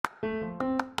I'm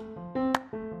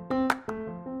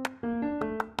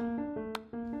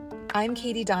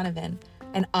Katie Donovan,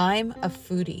 and I'm a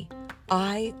foodie.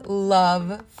 I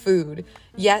love food,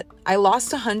 yet I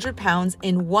lost 100 pounds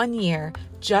in 1 year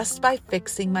just by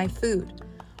fixing my food.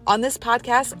 On this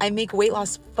podcast, I make weight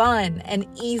loss fun and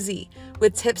easy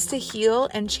with tips to heal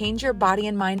and change your body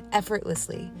and mind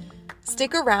effortlessly.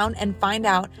 Stick around and find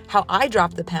out how I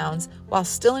dropped the pounds while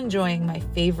still enjoying my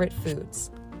favorite foods.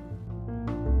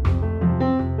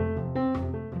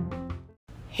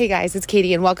 Hey guys, it's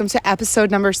Katie and welcome to episode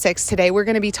number 6. Today we're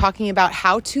going to be talking about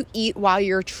how to eat while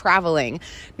you're traveling.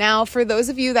 Now, for those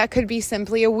of you, that could be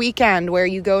simply a weekend where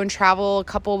you go and travel a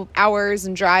couple hours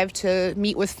and drive to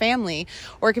meet with family,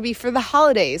 or it could be for the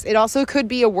holidays. It also could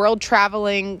be a world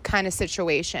traveling kind of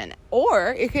situation,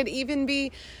 or it could even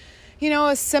be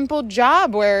a simple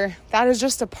job where that is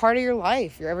just a part of your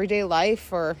life, your everyday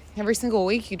life, or every single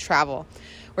week you travel,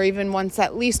 or even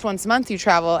at least once a month you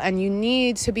travel, and you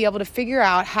need to be able to figure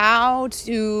out how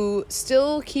to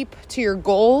still keep to your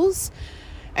goals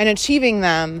and achieving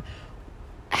them,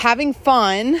 having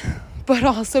fun, but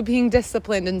also being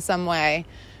disciplined in some way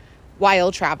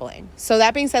while traveling. So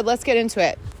that being said, let's get into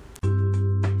it.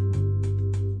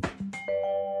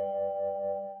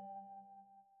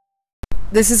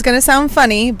 This is going to sound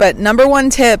funny, but number one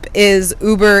tip is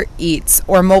Uber Eats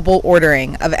or mobile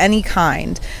ordering of any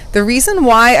kind. The reason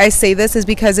why I say this is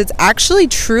because it's actually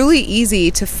truly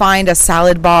easy to find a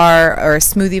salad bar or a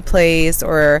smoothie place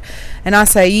or an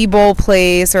acai bowl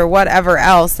place or whatever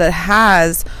else that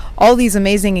has all these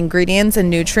amazing ingredients and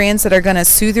nutrients that are going to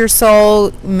soothe your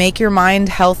soul, make your mind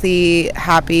healthy,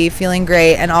 happy, feeling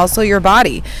great, and also your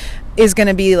body is going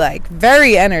to be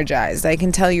very energized. I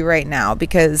can tell you right now,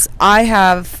 because I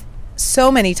have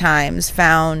so many times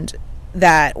found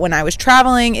that when I was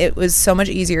traveling, it was so much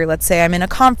easier. Let's say I'm in a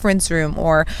conference room,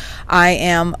 or I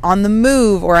am on the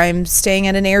move, or I'm staying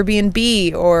at an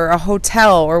Airbnb or a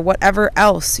hotel or whatever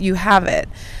else you have it.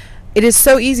 It is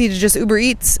so easy to just Uber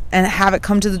Eats and have it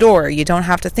come to the door. You don't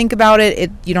have to think about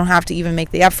it. You don't have to even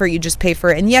make the effort. You just pay for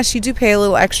it. And yes, you do pay a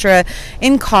little extra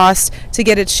in cost to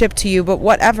get it shipped to you, but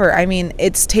whatever. I mean,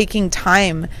 it's taking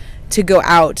time to go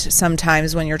out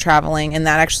sometimes when you're traveling, and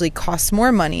that actually costs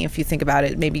more money if you think about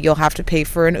it. Maybe you'll have to pay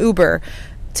for an Uber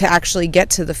to actually get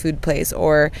to the food place,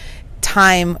 or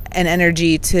time and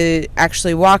energy to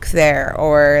actually walk there,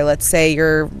 or let's say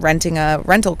you're renting a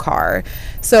rental car.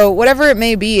 So whatever it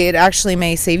may be, it actually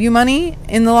may save you money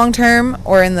in the long term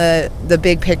or in the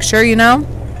big picture,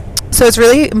 So it's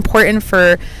really important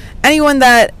for anyone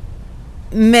that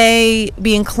may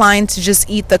be inclined to just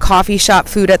eat the coffee shop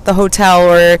food at the hotel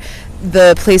or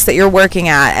the place that you're working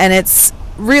at. And it's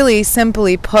really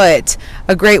simply put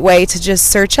a great way to just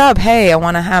search up, hey, I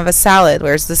want to have a salad.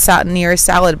 Where's the nearest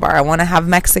salad bar? I want to have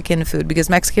Mexican food, because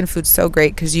Mexican food's so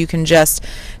great because you can just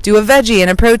do a veggie and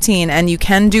a protein, and you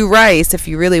can do rice if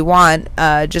you really want.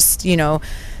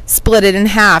 Split it in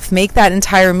half. Make that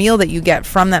entire meal that you get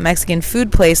from that Mexican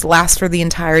food place last for the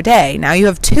entire day. Now you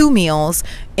have 2 meals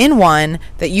in one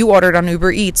that you ordered on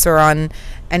Uber Eats or on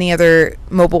any other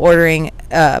mobile ordering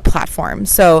platform.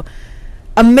 So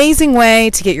amazing way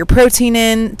to get your protein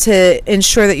in, to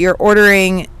ensure that you're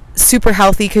ordering super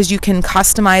healthy, because you can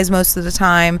customize most of the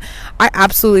time. I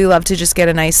absolutely love to just get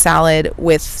a nice salad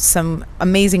with some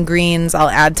amazing greens. I'll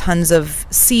add tons of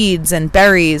seeds and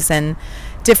berries and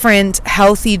different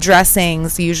healthy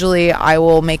dressings. Usually I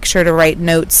will make sure to write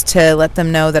notes to let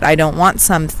them know that I don't want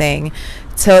something,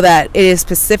 so that it is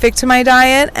specific to my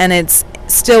diet and it's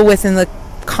still within the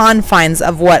confines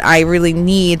of what I really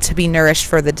need to be nourished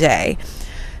for the day.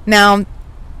 Now,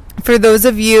 for those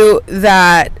of you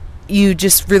that you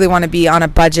just really want to be on a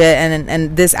budget,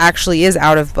 and this actually is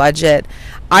out of budget,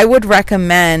 I would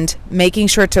recommend making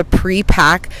sure to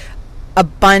pre-pack a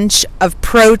bunch of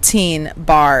protein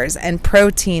bars and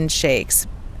protein shakes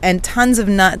and tons of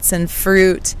nuts and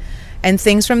fruit and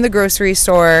things from the grocery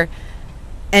store.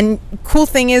 And cool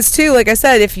thing is too, like I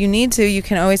said, if you need to, you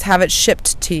can always have it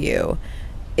shipped to you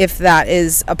if that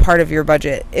is a part of your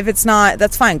budget. If it's not,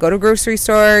 that's fine. Go to a grocery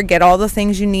store, get all the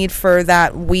things you need for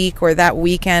that week or that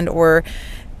weekend, or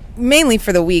mainly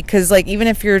for the week, because even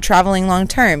if you're traveling long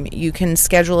term, you can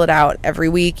schedule it out every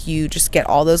week. You just get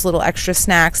all those little extra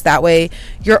snacks. That way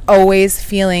you're always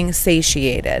feeling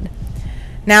satiated.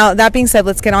 Now, that being said,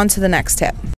 let's get on to the next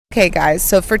tip. Okay, guys,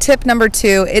 so for tip number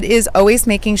 2, it is always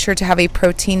making sure to have a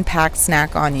protein-packed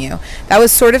snack on you. That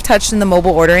was sort of touched in the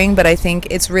mobile ordering, but I think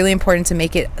it's really important to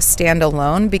make it stand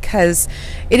alone, because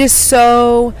it is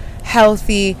so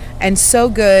healthy and so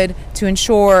good to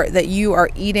ensure that you are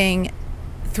eating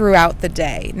throughout the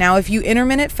day. Now, if you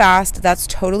intermittent fast, that's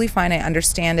totally fine. I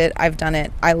understand it. I've done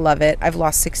it. I love it. I've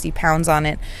lost 60 pounds on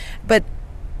it. But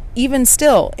even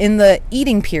still, in the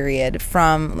eating period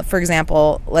from, for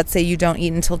example, let's say you don't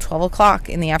eat until 12 o'clock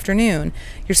in the afternoon,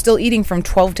 you're still eating from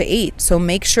 12 to 8. So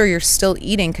make sure you're still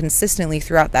eating consistently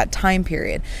throughout that time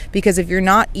period. Because if you're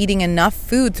not eating enough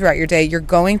food throughout your day, you're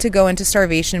going to go into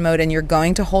starvation mode and you're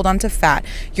going to hold on to fat.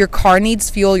 Your car needs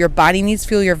fuel, your body needs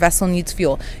fuel, your vessel needs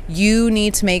fuel. You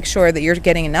need to make sure that you're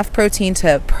getting enough protein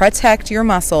to protect your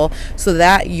muscle so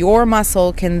that your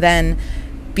muscle can then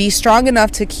be strong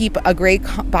enough to keep a great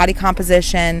body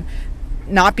composition,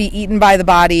 not be eaten by the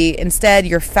body. Instead,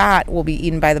 your fat will be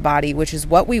eaten by the body, which is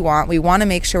what we want. We want to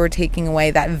make sure we're taking away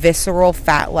that visceral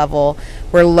fat level.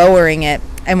 We're lowering it,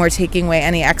 and we're taking away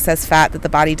any excess fat that the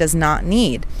body does not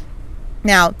need.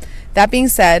 Now, that being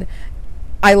said,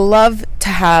 I love to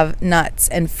have nuts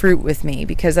and fruit with me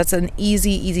because that's an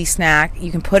easy snack.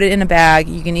 You can put it in a bag.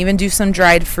 You can even do some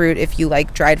dried fruit if you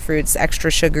like dried fruits, extra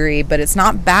sugary, but it's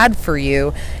not bad for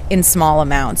you in small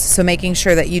amounts. So making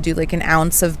sure that you do like an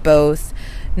ounce of both,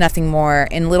 nothing more,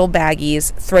 in little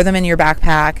baggies, throw them in your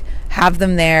backpack, have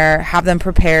them there, have them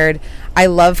prepared. I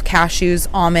love cashews,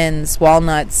 almonds,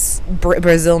 walnuts,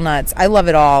 Brazil nuts. I love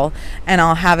it all. And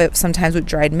I'll have it sometimes with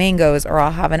dried mangoes, or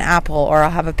I'll have an apple, or I'll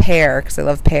have a pear because I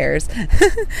love pears.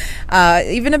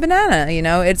 Even a banana, you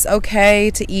know, it's okay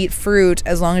to eat fruit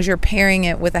as long as you're pairing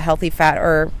it with a healthy fat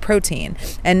or protein.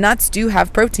 And nuts do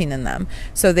have protein in them.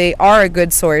 So they are a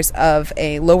good source of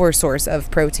a lower source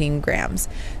of protein grams.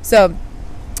 So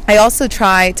I also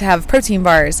try to have protein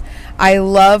bars. I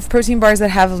love protein bars that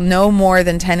have no more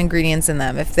than 10 ingredients in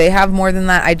them. If they have more than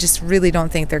that, I just really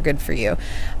don't think they're good for you.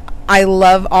 I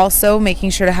love also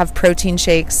making sure to have protein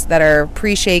shakes that are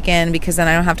pre-shaken because then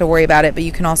I don't have to worry about it, but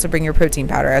you can also bring your protein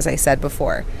powder, as I said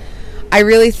before. I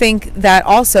really think that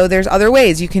also there's other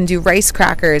ways. You can do rice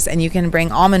crackers and you can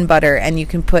bring almond butter and you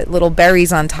can put little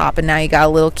berries on top and now you got a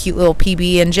little cute little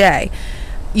PB&J.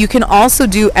 You can also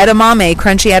do edamame,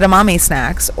 crunchy edamame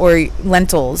snacks or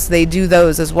lentils. They do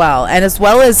those as well. And as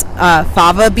well as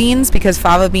fava beans, because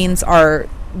fava beans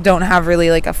don't have really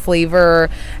like a flavor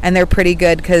and they're pretty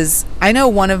good because I know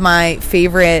one of my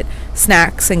favorite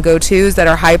snacks and go-tos that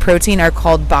are high protein are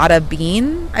called Bada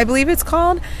Bean, I believe it's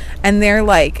called. And they're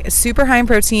like super high in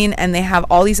protein and they have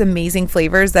all these amazing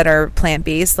flavors that are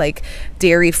plant-based, like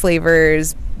dairy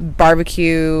flavors,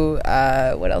 barbecue,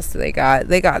 what else do they got?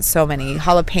 They got so many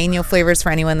jalapeno flavors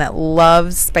for anyone that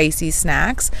loves spicy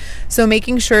snacks. So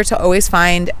making sure to always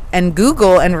find and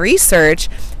Google and research,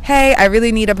 hey, I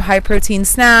really need a high protein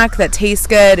snack that tastes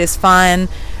good, is fun,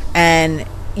 and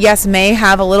yes, may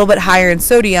have a little bit higher in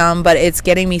sodium, but it's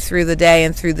getting me through the day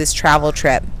and through this travel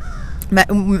trip.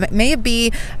 May it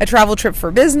be a travel trip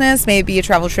for business, may it be a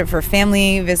travel trip for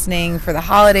family visiting for the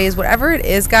holidays, whatever it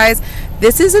is, guys,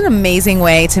 this is an amazing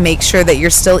way to make sure that you're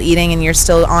still eating and you're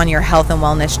still on your health and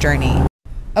wellness journey.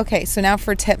 Okay, so now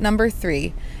for tip number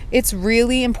 3, it's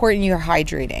really important you're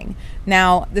hydrating.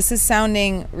 Now, this is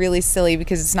sounding really silly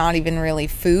because it's not even really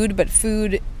food, but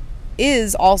food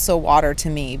is also water to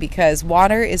me because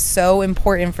water is so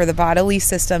important for the bodily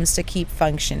systems to keep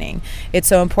functioning. It's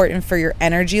so important for your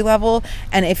energy level,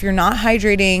 and if you're not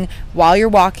hydrating while you're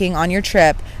walking on your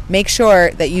trip, make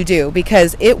sure that you do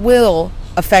because it will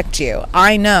affect you.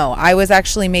 I know. I was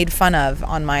actually made fun of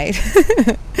on my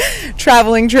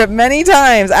traveling trip many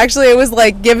times. Actually, I was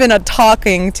like given a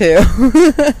talking to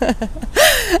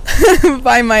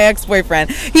by my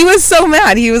ex-boyfriend. He was so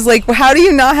mad. He was like, how do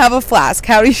you not have a flask?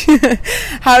 How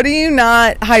do you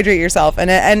not hydrate yourself? And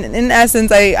in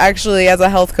essence, I actually, as a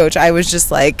health coach, I was just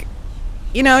like,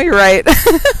 you know, you're right.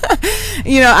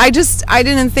 I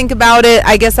didn't think about it.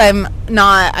 I guess I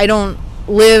don't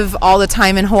live all the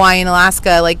time in Hawaii and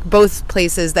Alaska, like both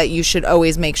places that you should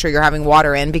always make sure you're having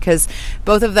water in because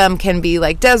both of them can be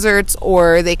like deserts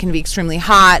or they can be extremely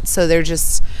hot. So they're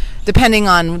just depending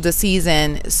on the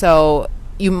season. So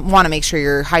you want to make sure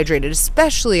you're hydrated,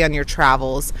 especially on your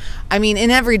travels. I mean,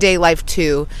 in everyday life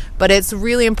too, but it's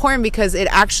really important because it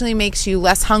actually makes you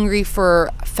less hungry for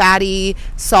fatty,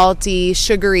 salty,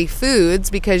 sugary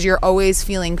foods because you're always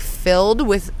feeling filled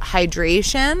with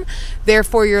hydration.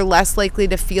 Therefore, you're less likely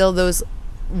to feel those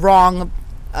wrong,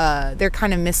 they're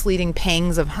kind of misleading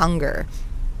pangs of hunger.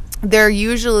 They're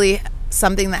usually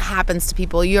something that happens to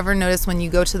people. You ever notice when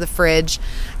you go to the fridge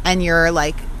and you're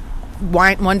like,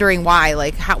 wondering why,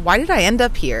 like, why did I end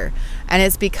up here? And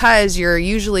it's because you're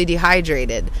usually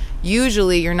dehydrated.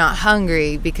 Usually you're not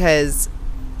hungry because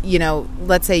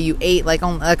let's say you ate like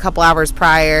a couple hours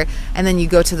prior and then you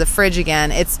go to the fridge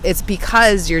again, it's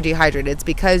because you're dehydrated. It's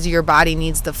because your body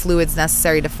needs the fluids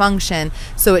necessary to function,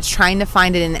 so it's trying to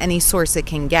find it in any source it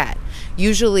can get.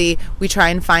 Usually we try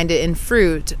and find it in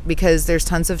fruit because there's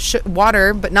tons of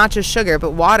water, but not just sugar,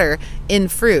 but water in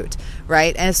fruit,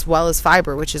 right? As well as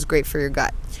fiber, which is great for your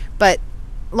gut. But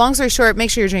long story short,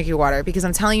 make sure you're drinking water, because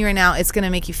I'm telling you right now, it's going to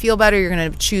make you feel better. You're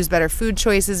going to choose better food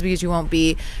choices because you won't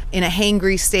be in a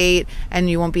hangry state and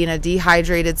you won't be in a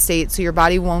dehydrated state. So your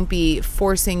body won't be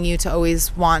forcing you to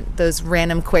always want those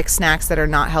random quick snacks that are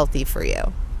not healthy for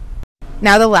you.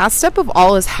 Now, the last step of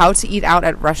all is how to eat out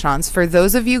at restaurants. For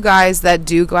those of you guys that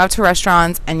do go out to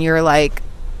restaurants and you're like,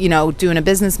 doing a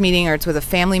business meeting, or it's with a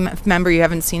family member you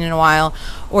haven't seen in a while,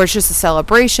 or it's just a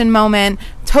celebration moment,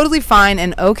 totally fine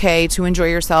and okay to enjoy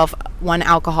yourself one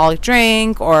alcoholic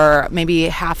drink, or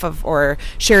maybe or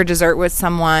share dessert with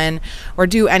someone, or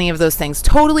do any of those things.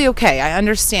 Totally okay. I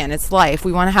understand. It's life.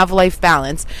 We want to have life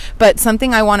balance. But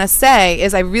something I want to say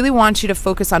is I really want you to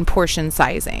focus on portion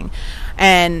sizing.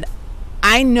 And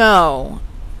I know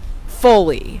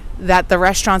fully that the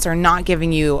restaurants are not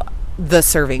giving you the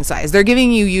serving size. They're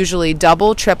giving you usually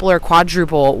double, triple, or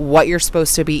quadruple what you're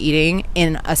supposed to be eating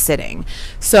in a sitting.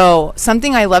 So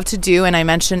something I love to do, and I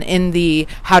mentioned in the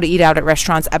How to Eat Out at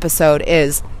Restaurants episode,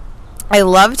 is I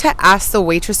love to ask the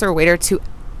waitress or waiter to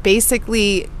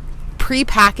basically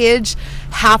pre-package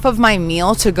half of my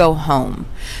meal to go home.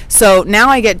 So now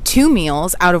I get 2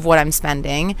 meals out of what I'm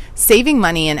spending, saving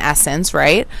money in essence,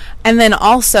 right? And then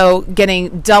also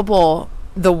getting double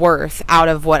the worth out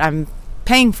of what I'm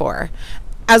paying for,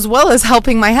 as well as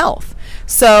helping my health.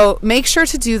 So make sure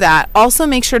to do that. Also,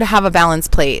 make sure to have a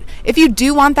balanced plate. If you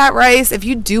do want that rice, if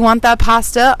you do want that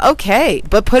pasta, okay,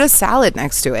 but put a salad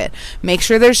next to it. Make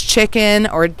sure there's chicken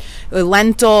or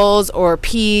lentils or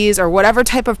peas or whatever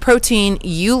type of protein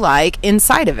you like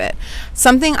inside of it.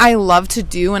 Something I love to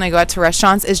do when I go out to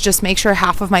restaurants is just make sure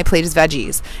half of my plate is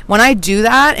veggies. When I do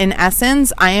that, in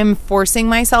essence, I am forcing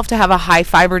myself to have a high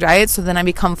fiber diet, so then I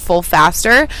become full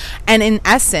faster. And in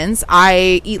essence,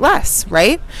 I eat less,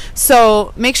 right? So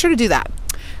make sure to do that.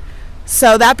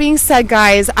 So that being said,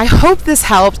 guys, I hope this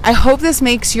helped. I hope this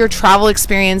makes your travel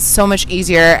experience so much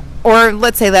easier. Or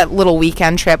let's say that little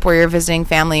weekend trip where you're visiting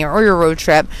family, or your road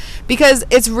trip, because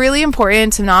it's really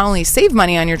important to not only save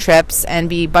money on your trips and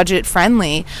be budget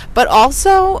friendly, but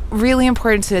also really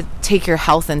important to take your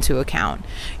health into account.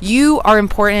 You are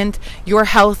important. Your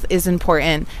health is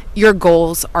important. Your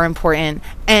goals are important,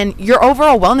 and your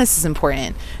overall wellness is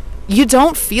important. You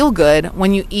don't feel good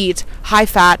when you eat high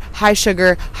fat, high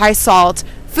sugar, high salt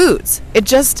foods. It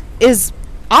just is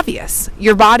obvious.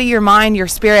 Your body, your mind, your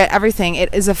spirit, everything,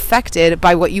 it is affected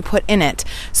by what you put in it.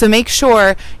 So make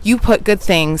sure you put good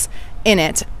things in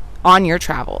it on your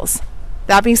travels.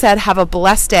 That being said, have a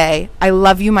blessed day. I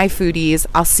love you, my foodies.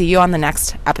 I'll see you on the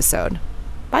next episode.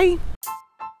 Bye.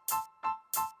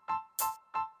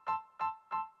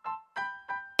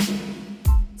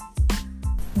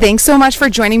 Thanks so much for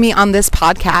joining me on this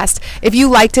podcast. If you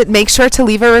liked it, make sure to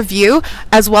leave a review,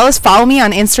 as well as follow me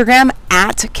on Instagram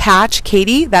at Catch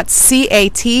Katie. That's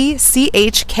CATCHKAITY,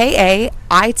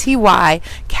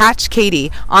 Catch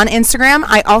Katie on Instagram.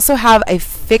 I also have a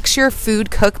Fix Your Food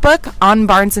cookbook on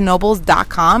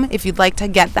barnesandnobles.com if you'd like to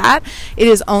get that. It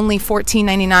is only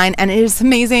 $14.99, and it is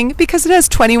amazing because it has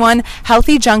 21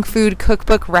 healthy junk food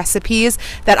cookbook recipes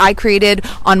that I created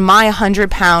on my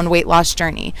 100-pound weight loss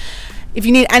journey. If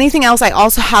you need anything else, I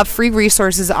also have free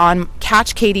resources on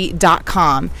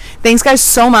catchkatie.com. Thanks, guys,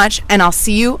 so much, and I'll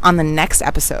see you on the next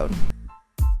episode.